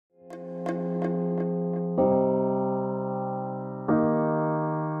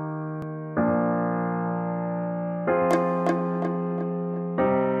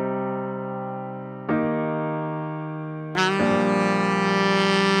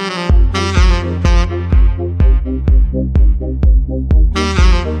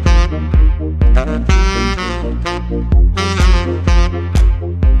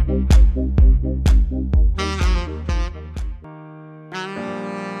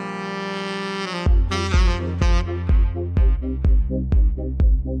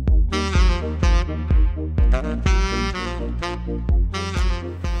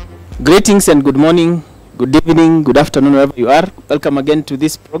Greetings and good morning, good evening, good afternoon, wherever you are. Welcome again to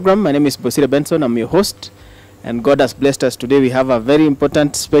this program. My name is Bosire Benson. I'm your host, and God has blessed us today. We have a very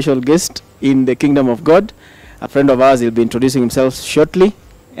important special guest in the kingdom of God. A friend of ours will be introducing himself shortly.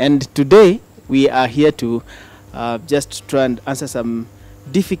 And today we are here to just try and answer some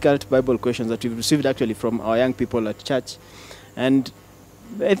difficult Bible questions that we've received actually from our young people at church. And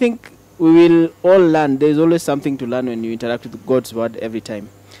I think we will all learn. There's always something to learn when you interact with God's word every time.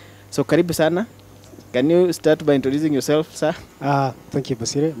 So, karibu sana. Can you start by introducing yourself, sir? Thank you,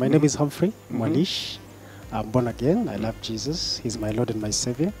 Bosire. My name is Humphrey, Mwalishi. I'm born again. I love Jesus. He's my Lord and my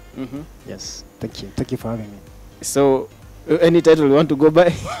Savior. Yes, thank you. Thank you for having me. So, any title you want to go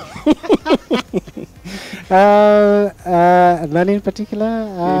by? None in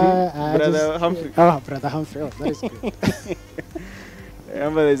particular? Brother Humphrey. Oh, Brother Humphrey. Oh, that is good. I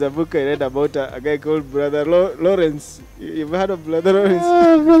remember there's a book I read about a guy called Brother Lawrence. You've heard of Brother Lawrence?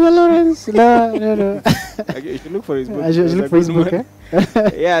 Brother Lawrence. No. Okay, you should look for his book. I should look for his book, eh?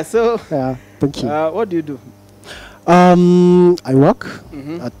 Yeah, so thank you. What do you do? I work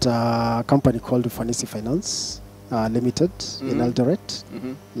at a company called Ufanisi Finance Limited in Eldoret.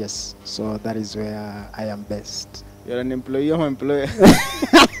 Yes, so that is where I am based. You're an employee or an employer?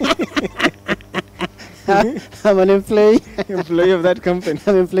 I'm an employee. Employee of that company.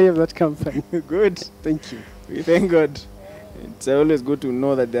 I'm an employee of that company. Good. Thank you. We thank God. It's always good to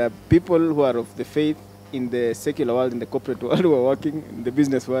know that there are people who are of the faith in the secular world, in the corporate world, who are working in the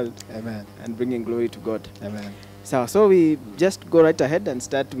business world. Amen. And bringing glory to God. Amen. So we just go right ahead and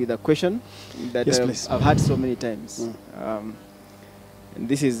start with a question that Yes, I've had so many times. And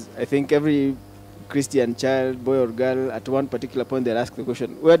this is, I think, every Christian child, boy or girl, at one particular point they'll ask the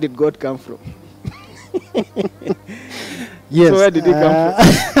question, where did God come from? Yes. So where did he come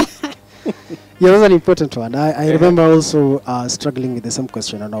from? Yeah, that's an important one. I remember also struggling with the same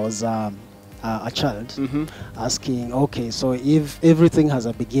question when I was a child, asking, okay, so if everything has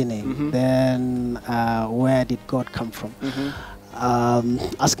a beginning, then where did God come from?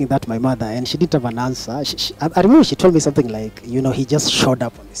 Asking that my mother, and she didn't have an answer. I remember she told me something like, he just showed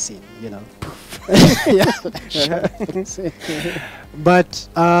up on the scene, But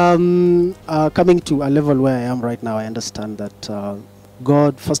coming to a level where I am right now, I understand that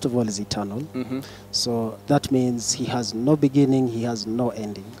God, first of all, is eternal. So that means he has no beginning, he has no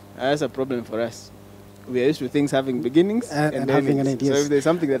ending. That's a problem for us. We are used to things having beginnings and having an end. Yes. So if there's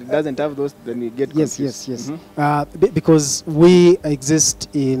something that doesn't have those, then we get confused. Yes. Because we exist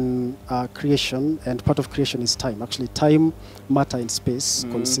in creation, and part of creation is time. Actually, time, matter, and space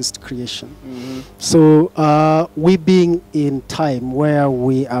consist creation. So we being in time, where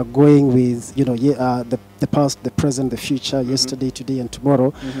we are going with, the past, the present, the future, yesterday, today, and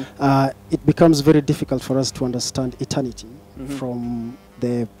tomorrow, it becomes very difficult for us to understand eternity from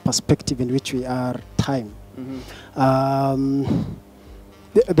the perspective in which we are time.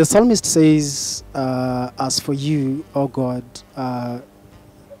 The psalmist says, as for you, O God,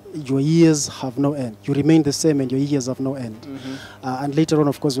 your years have no end. You remain the same and your years have no end. And later on,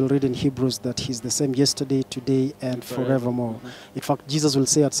 of course, we'll read in Hebrews that he's the same yesterday, today, and forevermore. In fact, Jesus will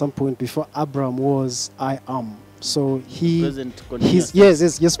say at some point, before Abraham was, I am. So present continuous.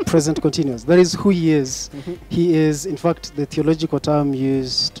 Yes, present continuous. That is who he is. He is, in fact, the theological term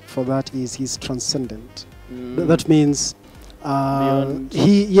used for that is he's transcendent. That means beyond.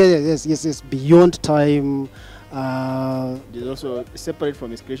 Yes, beyond time. He's also separate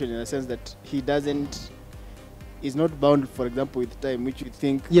from his creation in the sense that he's not bound, for example, with time, which you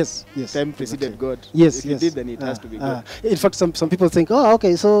think time preceded God. If he did, then it has to be God. In fact, some people think,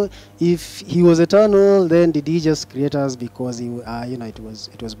 okay, so if he was eternal, then did he just create us because he, it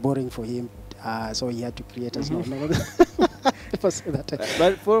was boring for him, so he had to create us? No.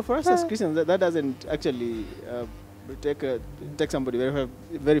 But for us as Christians, that doesn't actually take somebody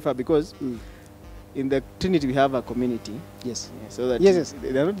very far, because in the Trinity we have a community. Yes. So that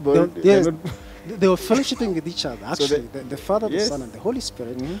they're not bored. They were fellowshipping with each other. Actually, so the Father, the Son, and the Holy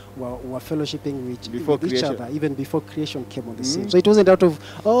Spirit were fellowshipping with each other even before creation came on the scene. So it wasn't out of,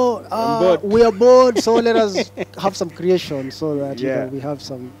 we are bored, so let us have some creation so that we have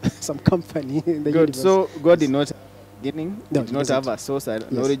some company in the universe. So God did not have a beginning, did not have a source,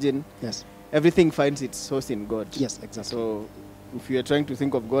 an origin. Yes. Everything finds its source in God. Yes, exactly. So if you are trying to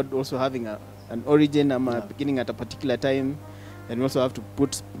think of God also having an origin, a beginning at a particular time, then we also have to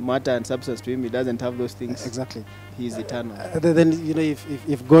put matter and substance to him. He doesn't have those things. Exactly. He is eternal. Then,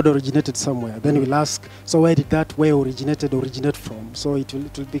 if God originated somewhere, then we'll ask, so where did that way originate from? So it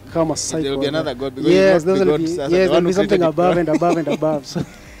will become a cycle. There will be another God. Because there will be something above and above and above. So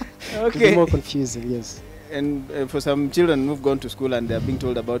okay. it'll be more confusing, yes. And for some children who've gone to school and they're being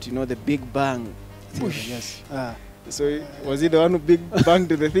told about, you know, the Big Bang. Theory, yes. So was he the one who Big Bang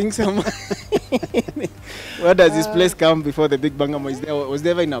to the thing somewhere? Where does this place come before the Big Bang? Was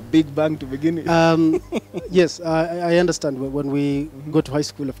there ever in a Big Bang to begin with? Yes, I understand. When we go to high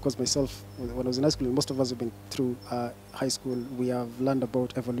school, of course, myself, when I was in high school, most of us have been through high school, we have learned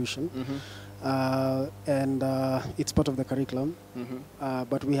about evolution. And it's part of the curriculum.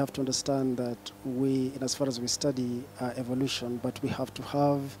 But we have to understand that we, in as far as we study evolution, but we have to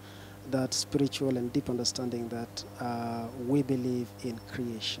have that spiritual and deep understanding that we believe in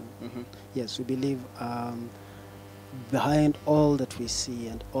creation. Yes, we believe behind all that we see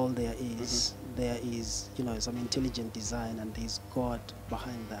and all there is, you know, some intelligent design, and there's God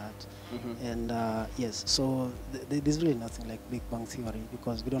behind that. And yes, so there's really nothing like Big Bang theory,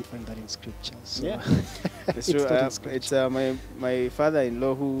 because we don't find that in scripture. So yeah, it's true. It's my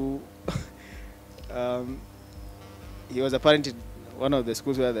father-in-law who he was apparently one of the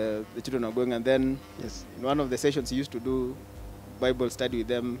schools where the children are going, and then in one of the sessions he used to do Bible study with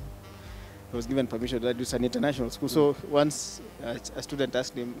them. He was given permission to do an international school. So once a student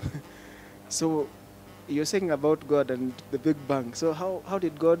asked him, so you're saying about God and the Big Bang, so how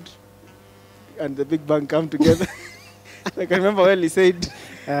did God and the Big Bang come together? Like I remember when he said,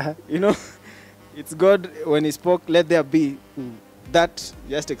 you know, it's God when he spoke, let there be. That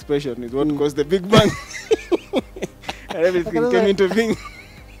just expression is what caused the Big Bang. And everything came into being.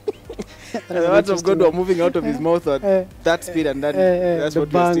 And the words of God were moving out of his mouth at that speed, and that's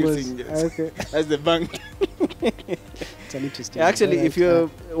what we're still seeing. That's the bang. It's an interesting. Actually, if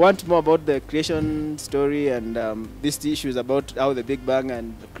you want more about the creation story and these issues about how the Big Bang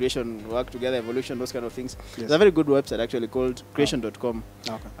and creation work together, evolution, those kind of things, there's a very good website actually called creation.com.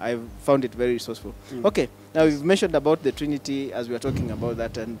 I've found it very resourceful. Okay, now we've mentioned about the Trinity as we are talking about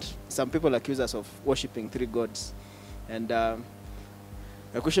that, and some people accuse us of worshipping three gods. And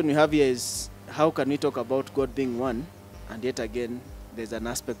the question we have here is, how can we talk about God being one, and yet again, there's an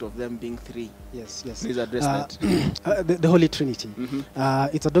aspect of them being three? Yes. Please address that. The Holy Trinity.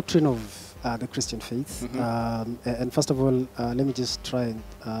 It's a doctrine of the Christian faith. And first of all, let me just try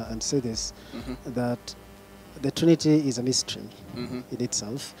and say this, that the Trinity is a mystery in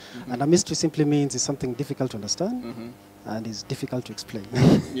itself. And a mystery simply means it's something difficult to understand. And is difficult to explain.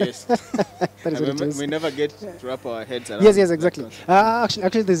 Yes. We never get to wrap our heads around. Yes, exactly.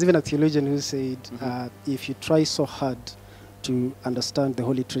 Actually, there's even a theologian who said, if you try so hard to understand the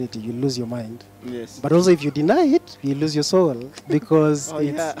Holy Trinity, you lose your mind. Yes. But also, if you deny it, you lose your soul, because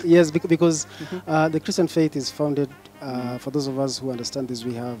because the Christian faith is founded. For those of us who understand this,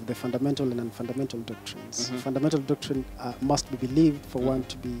 we have the fundamental and unfundamental doctrines. Fundamental doctrine must be believed for one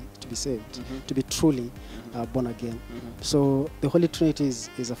to be saved, to be truly born again. So the Holy Trinity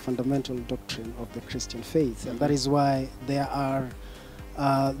is a fundamental doctrine of the Christian faith, and that is why there are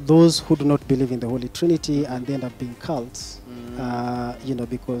those who do not believe in the Holy Trinity, and they end up being cults, you know,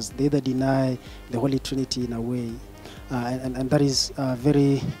 because they either deny the Holy Trinity in a way, and that is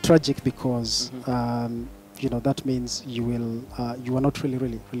very tragic, because you know, that means you are not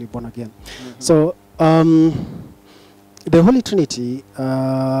really born again. So the Holy Trinity,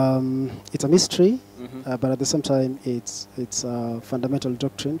 it's a mystery, but at the same time, it's a fundamental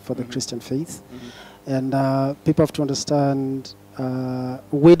doctrine for the Christian faith, and people have to understand.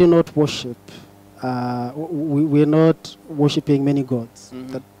 We do not worship. We're not worshipping many gods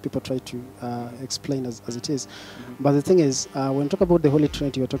that people try to explain as it is. But the thing is, when we talk about the Holy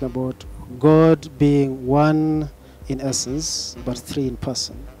Trinity, we're talking about God being one in essence, but three in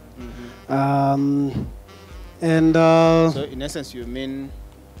person. So in essence, you mean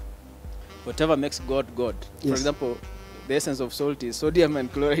whatever makes God God. For example, the essence of salt is sodium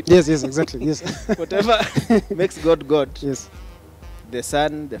and chloride. Yes, exactly. Yes. Whatever makes God God. Yes. The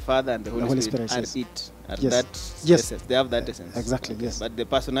Son, the Father, and the Holy Spirit are it. And that essence. They have that essence. Exactly. Yes. But the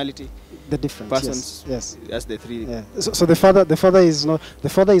personality, the different persons. Yes. That's the three. Yeah. So the Father is not. The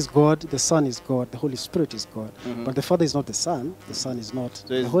Father is God. The Son is God. The Holy Spirit is God. But the Father is not the Son. The Son is not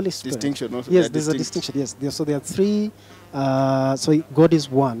the Holy Spirit. Distinction. Also yes, there's a distinction. Yes. So there are three. So God is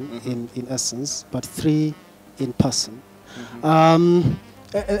one in essence, but three in person. And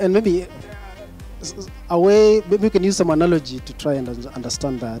maybe a way, maybe we can use some analogy to try and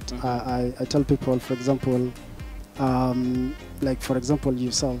understand that. I tell people, for example, like for example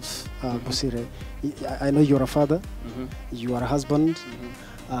yourself, Bosire, I know you're a father, you are a husband,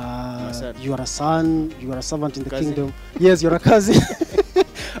 you are a son, you are a servant in the kingdom. Yes, you're a cousin.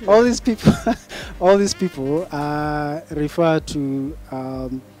 all these people refer to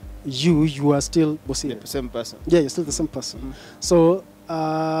you are still Bosire. The same person. Yeah, you're still the same person. So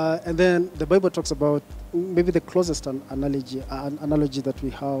And then the Bible talks about maybe the closest analogy that we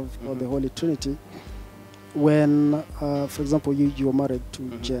have of the Holy Trinity. When, for example, you were married to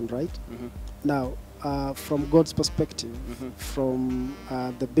Jen, right? Now, from God's perspective, from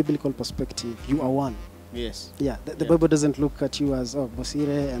the biblical perspective, you are one. Yes. Yeah, the Bible doesn't look at you as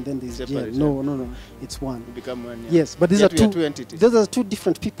Bosire and then there's Jen. No. It's one. You become one. Yeah. Yes, but these are two entities. Those are two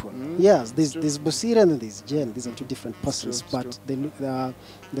different people. Yes, there's Bosire and then there's Jen. These are two different persons, but they look, the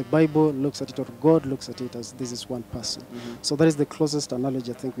Bible looks at it, or God looks at it as this is one person. So that is the closest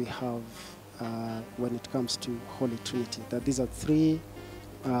analogy I think we have when it comes to Holy Trinity. That these are three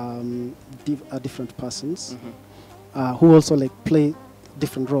different persons who also like play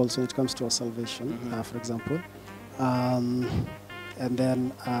different roles when it comes to our salvation, for example, and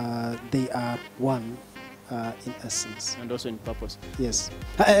then they are one in essence and also in purpose. Yes,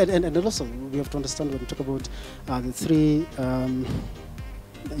 and also we have to understand when we talk about the three,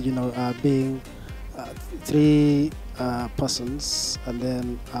 being three persons and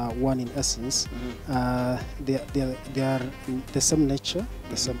then one in essence. They are the same nature,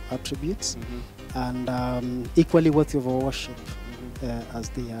 the same attributes, and equally worthy of our worship. As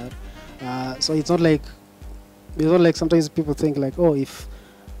they are, so it's not like sometimes people think like, oh, if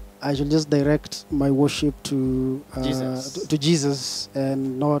I should just direct my worship to Jesus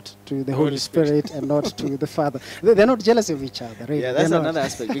and not to the Holy Spirit and not to the Father. They're not jealous of each other, right? Yeah, that's another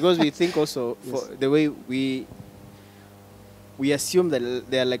aspect, because we think also for the way we assume that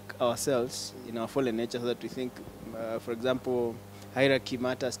they are like ourselves in our fallen nature, so that we think, for example, hierarchy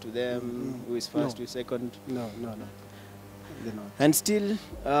matters to them, who is first, who is second. No. And still,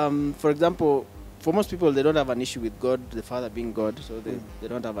 for example, for most people, they don't have an issue with God, the Father being God, so they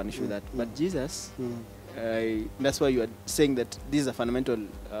don't have an issue with that. But Jesus, that's why you are saying that this is a fundamental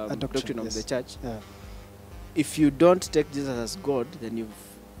doctrine of the church. Yeah. If you don't take Jesus as God, then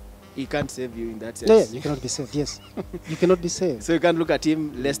he can't save you in that sense. Yeah, you cannot be saved, yes. You cannot be saved. So you can't look at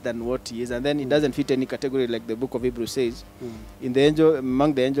him less than what he is, and then he doesn't fit any category, like the book of Hebrews says.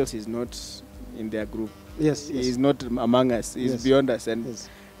 Among the angels, he's not in their group. Yes. He's not among us. He's beyond us, and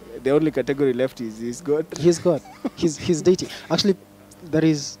the only category left is God. He's God. He's deity. Actually, that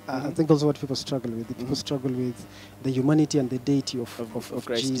is, I think, also what people struggle with. People struggle with the humanity and the deity of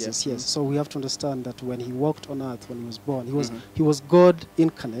Christ, Jesus. Yes. So we have to understand that when he walked on earth, when he was born, he was God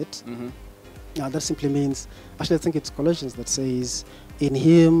incarnate. That simply means, actually, I think it's Colossians that says, "In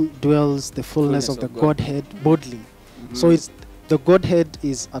him dwells the fullness of the Godhead bodily." So it's the Godhead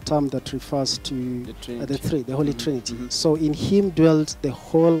is a term that refers to the Holy Trinity. So in him dwelt the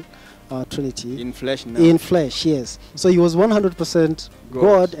whole Trinity. In flesh now. In flesh, yes. So he was 100%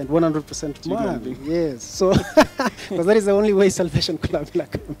 God and 100% man. Yes. So because that is the only way salvation could have been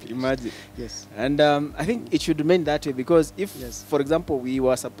accomplished. Imagine. Yes. And I think it should remain that way, because if, for example, we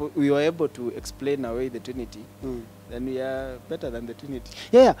were able to explain away the Trinity, then we are better than the Trinity.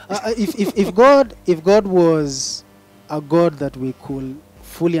 Yeah. If God was a God that we could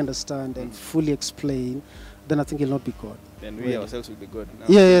fully understand and fully explain, then I think he'll not be God. Then we ourselves will be God.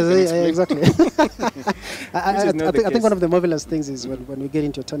 Yeah, exactly. I think one of the marvelous things is when we get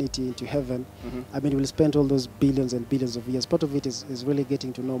into eternity, into heaven, I mean, we'll spend all those billions and billions of years. Part of it is really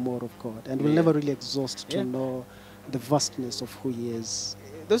getting to know more of God. And we'll never really exhaust to know the vastness of who he is.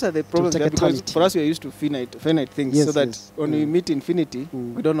 Those are the problems, because for us we are used to finite things, so that when we meet infinity,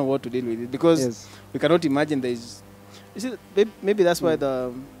 we don't know what to deal with it, because we cannot imagine there is... You see, maybe that's why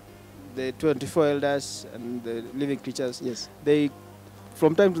the 24 elders and the living creatures, they,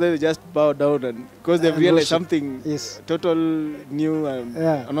 from time to time, they just bow down, and because they've realized something total new and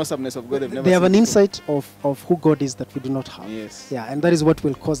an awesomeness of God they've never seen. They have an insight of who God is that we do not have. Yes. Yeah, and that is what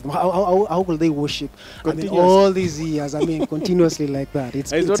will cause them. How will they worship? I mean, all these years, I mean, continuously like that.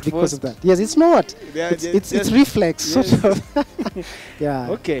 It's because of that. Yes, it's not. It's reflex, sort of. Yeah.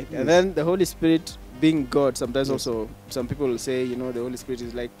 Okay, and then the Holy Spirit being God, sometimes also some people will say, the Holy Spirit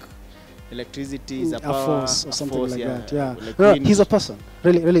is like electricity, is a power, force or something like that. Yeah, like he's a person.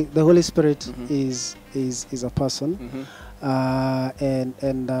 Really, the Holy Spirit is a person,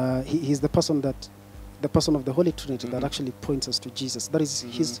 and he's the person of the Holy Trinity that actually points us to Jesus. That is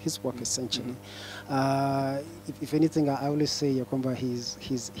his work essentially. If anything, I always say Yakomba,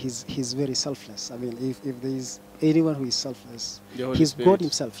 he's very selfless. I mean, if there is anyone who is selfless, he's God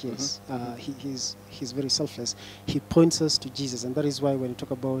himself. Yes, he's very selfless. He points us to Jesus, and that is why when you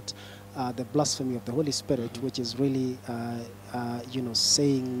talk about the blasphemy of the Holy Spirit, which is really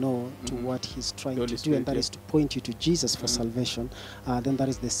saying no to what he's trying to do, and that is to point you to Jesus for salvation, then that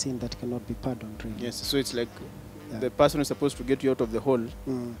is the sin that cannot be pardoned. Really. Yes, so it's like the person who's supposed to get you out of the hole,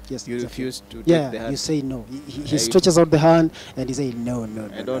 yes, you exactly. refuse to take the hand. You say no. He stretches out the hand and he says no.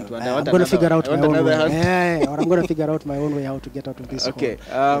 I don't want. I'm going to figure out my own way. Or I'm going to figure out my own way how to get out of this hole.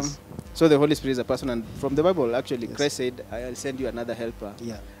 Yes. So the Holy Spirit is a person, and from the Bible, actually, Christ said, "I'll send you another helper,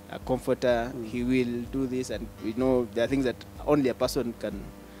 a comforter. He will do this," and we know there are things that only a person can.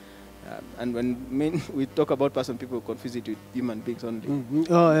 And when we talk about person, people confuse it with human beings only.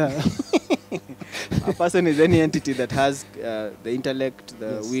 Oh yeah. A person is any entity that has the intellect,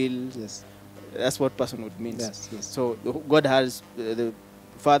 the will. Yes. That's what personhood means. Yes. So God has the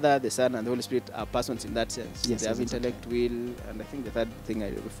Father, the Son, and the Holy Spirit are persons in that sense. Yes, they have intellect, will, and I think the third thing I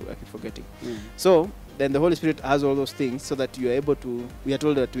keep forgetting. So then the Holy Spirit has all those things so that you are able to. We are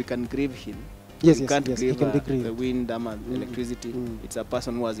told that we can grieve Him. Yes, you can't grieve the wind, electricity. It's a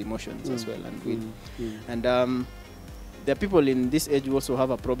person who has emotions as well and will. And there are people in this age who also have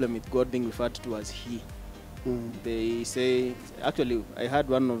a problem with God being referred to as He. They say, actually, I heard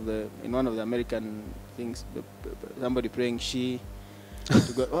in one of the American things, somebody praying she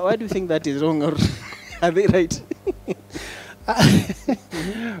to God. Why do you think that is wrong, or are they right?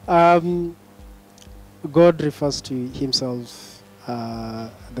 God refers to Himself.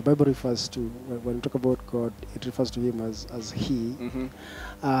 The Bible refers to, when we talk about God, it refers to Him as He.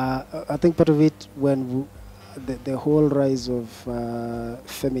 I think part of it, when the whole rise of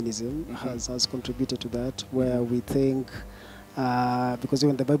feminism has contributed to that, where we think, because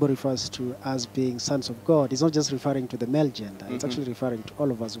even the Bible refers to us being sons of God, it's not just referring to the male gender, it's actually referring to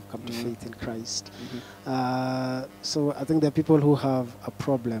all of us who've come to faith in Christ. So I think there are people who have a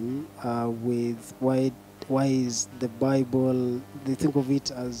problem with why is the Bible, they think of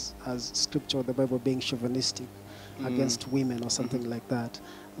it as scripture, the Bible being chauvinistic against women or something like that.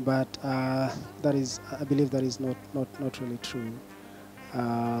 But that is, I believe that is not really true.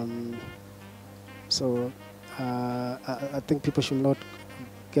 So I think people should not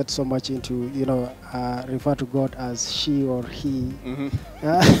get so much into, refer to God as she or he.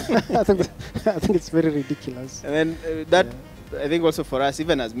 I think it's very ridiculous. And then I think also for us,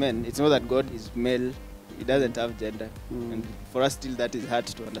 even as men, it's not that God is male. He doesn't have gender, and for us still that is hard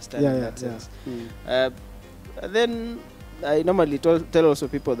to understand in that sense. Then I normally tell also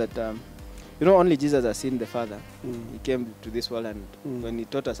people that only Jesus has seen the Father. He came to this world, and when He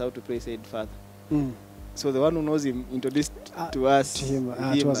taught us how to pray, He said Father. So the one who knows Him introduced to us him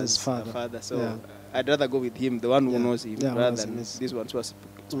as His Father. So I'd rather go with Him, the one who knows Him, rather than these ones who are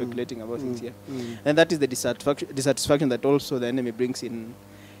speculating about things here. And that is the dissatisfaction that also the enemy brings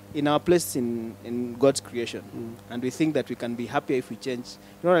in our place in God's creation. And we think that we can be happier if we change.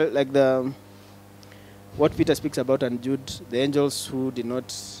 Like what Peter speaks about and Jude, the angels who did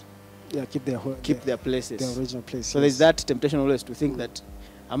not keep their places. Their original places. So there's that temptation always to think that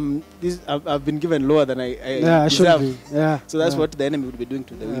I've been given lower than I deserve. So that's what the enemy would be doing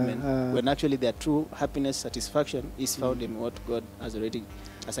to the women, when actually their true happiness, satisfaction is found in what God has already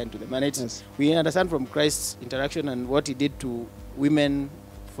assigned to them. And we understand from Christ's interaction and what He did to women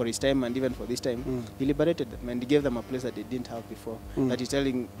for His time and even for this time, He liberated them and He gave them a place that they didn't have before. That He's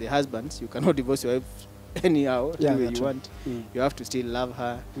telling the husbands, you cannot divorce your wife anyhow, the way you want. You have to still love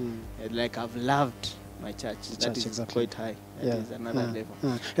her, like I've loved my church. That is quite high. That is another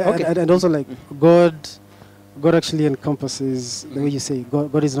level. Okay. And also, like, God actually encompasses, the way you say,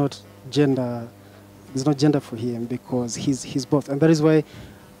 God is not gender. There's no gender for Him because He's both, and that is why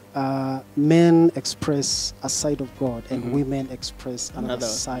men express a side of God and women express another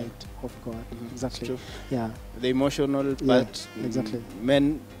side of God. Exactly. True. Yeah. The emotional part. Exactly.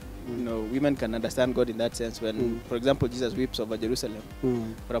 Men, women can understand God in that sense. When, for example, Jesus weeps over Jerusalem.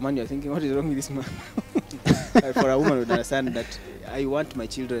 For a man, you're thinking, what is wrong with this man? For a woman, would understand that I want my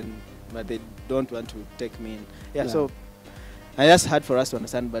children, but they don't want to take me in. So. And that's hard for us to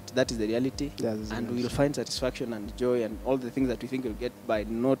understand, but that is the reality. And we will find satisfaction and joy and all the things that we think we'll get by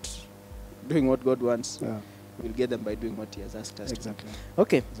not doing what God wants. We'll get them by doing what He has asked us to.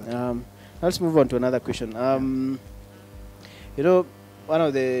 Okay. Let's move on to another question. One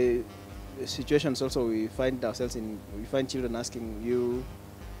of the situations also we find ourselves in, we find children asking you,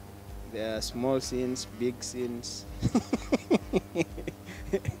 there are small sins, big sins.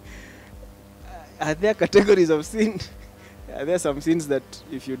 Are there categories of sin? There are some sins that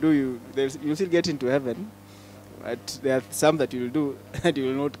if you do, you'll still get into heaven, but there are some that you will do that you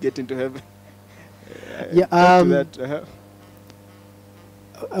will not get into heaven.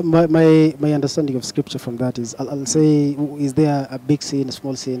 My understanding of scripture from that is, I'll say, is there a big sin, a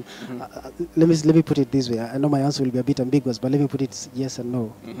small sin? Let me put it this way. I know my answer will be a bit ambiguous, but let me put it yes and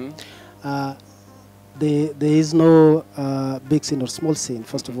no. there is no big sin or small sin,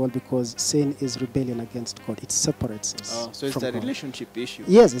 first of all, because sin is rebellion against God. It separates us. Oh, so it's from a God. relationship issue.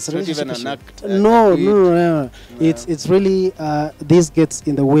 Yes, it's a not relationship even an issue. act. No. Yeah. It's really this gets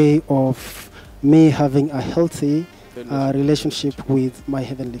in the way of me having a healthy relationship with my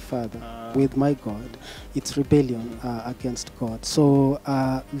Heavenly Father, with my God. It's rebellion against God. So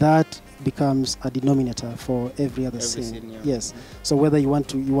that becomes a denominator for every other sin. Yeah. Yes. So whether you want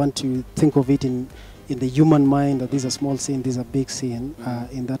to think of it in the human mind that these are small sin, these are big sin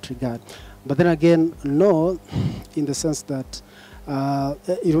in that regard. But then again, no, in the sense that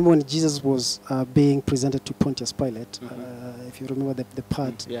you remember when Jesus was being presented to Pontius Pilate, if you remember the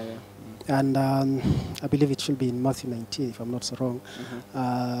part. And I believe it should be in Matthew 19, if I'm not so wrong.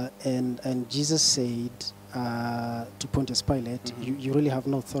 And Jesus said to Pontius Pilate, you really have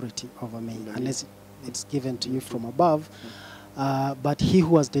no authority over me unless it's given to you from above. But he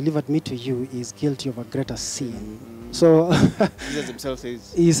who has delivered me to you is guilty of a greater sin. So Jesus himself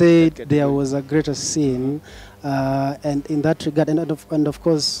says he said there was a greater sin, and in that regard, and of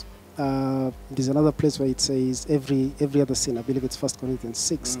course, there's another place where it says every other sin, I believe it's 1 Corinthians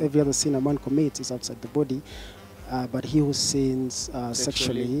 6, every other sin a man commits is outside the body, but he who sins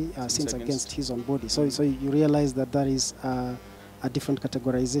sexually sins against his own body. So you realize that is a different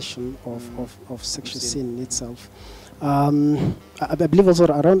categorization of sexual sin in itself. I believe also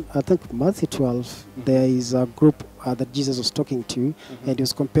around, I think, Matthew 12, there is a group that Jesus was talking to, and he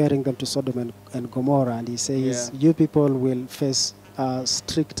was comparing them to Sodom and Gomorrah, and he says, you people will face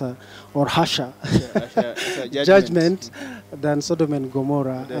stricter or harsher judgment than Sodom and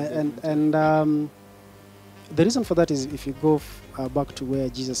Gomorrah. And the reason for that is if you go back to where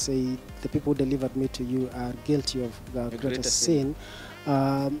Jesus said, the people who delivered me to you are guilty of the greatest sin.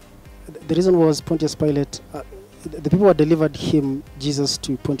 The reason was Pontius Pilate, the people who delivered Jesus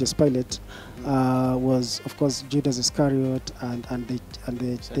to Pontius Pilate, was of course Judas Iscariot and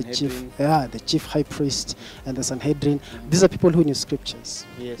the chief high priest and the Sanhedrin. These are people who knew scriptures.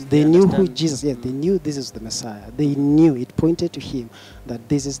 Yes, they knew who Jesus. Yes, they knew this is the Messiah. They knew it pointed to him that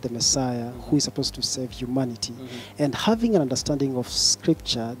this is the Messiah who is supposed to save humanity. And having an understanding of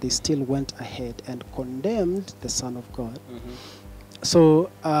scripture, they still went ahead and condemned the Son of God.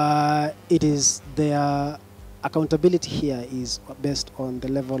 So it is their accountability here is based on the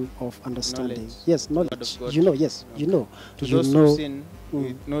level of understanding. Knowledge. Yes, knowledge. You know, yes, okay. You know. To those who sin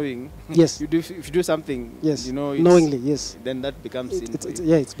with knowing, yes. If you do something, yes, you know, knowingly, yes, then that becomes sin.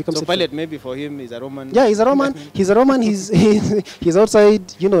 It becomes. So Pilate, maybe for him, is a Roman. Yeah, he's a Roman. He's a Roman. He's outside.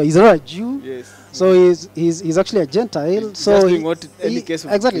 You know, he's not a Jew. Yes. So he's actually a Gentile. He's so just doing what any case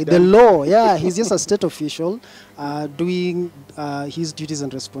would exactly be the done. law. Yeah, he's just a state official, doing his duties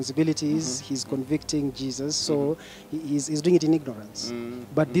and responsibilities. He's convicting Jesus. So he's doing it in ignorance.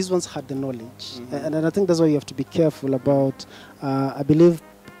 But these ones had the knowledge, and I think that's why you have to be careful about. I believe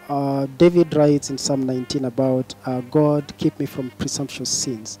David writes in Psalm 19 about God keep me from presumptuous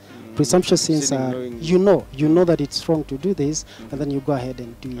sins. Presumptuous sins are, you know that it's wrong to do this, and then you go ahead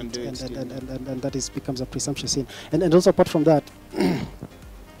and do it, and that becomes a presumptuous sin. And also apart from that,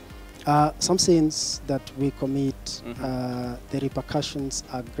 some sins that we commit, the repercussions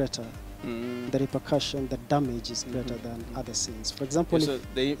are greater. The damage is greater than other sins. For example, so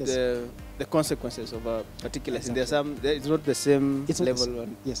the consequences of a particular sin, it's not the same level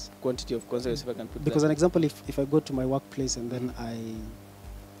and quantity of consequences, if I can put because that. an example, if I go to my workplace and then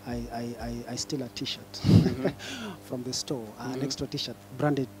I steal a T-shirt from the store, an extra T-shirt,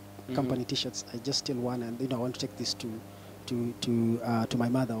 branded company T-shirts. I just steal one, and I want to take this to my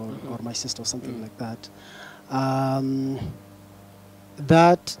mother or my sister or something like that.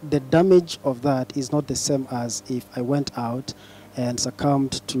 That the damage of that is not the same as if I went out and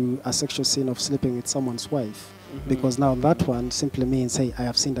succumbed to a sexual sin of sleeping with someone's wife, because now that one simply means, hey, I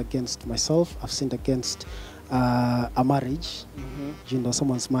have sinned against myself. I've sinned against a marriage,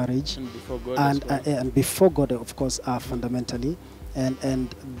 someone's marriage, and before God, of course, fundamentally,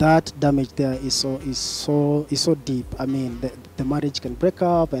 and that damage there is so deep. I mean, the marriage can break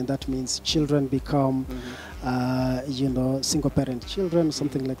up, and that means children become, single parent children,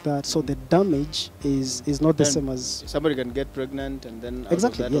 something like that. So the damage is not the same as somebody can get pregnant and then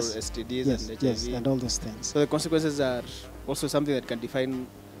exactly out of that, or STDs and HIV, and all those things. So the consequences are also something that can define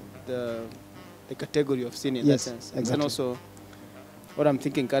the category of sin in that sense. Exactly. And also, what I'm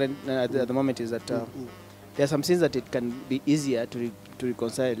thinking at the moment is that there are some sins that it can be easier to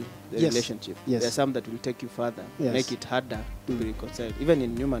reconcile the relationship. Yes. There are some that will take you further, make it harder to be reconciled, even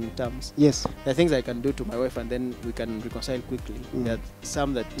in human terms. Yes. There are things I can do to my wife and then we can reconcile quickly. There are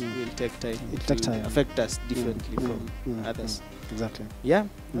some that will take time. It takes time. Affect us differently from others. Exactly. Yeah.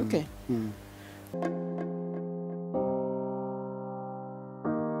 Okay. you.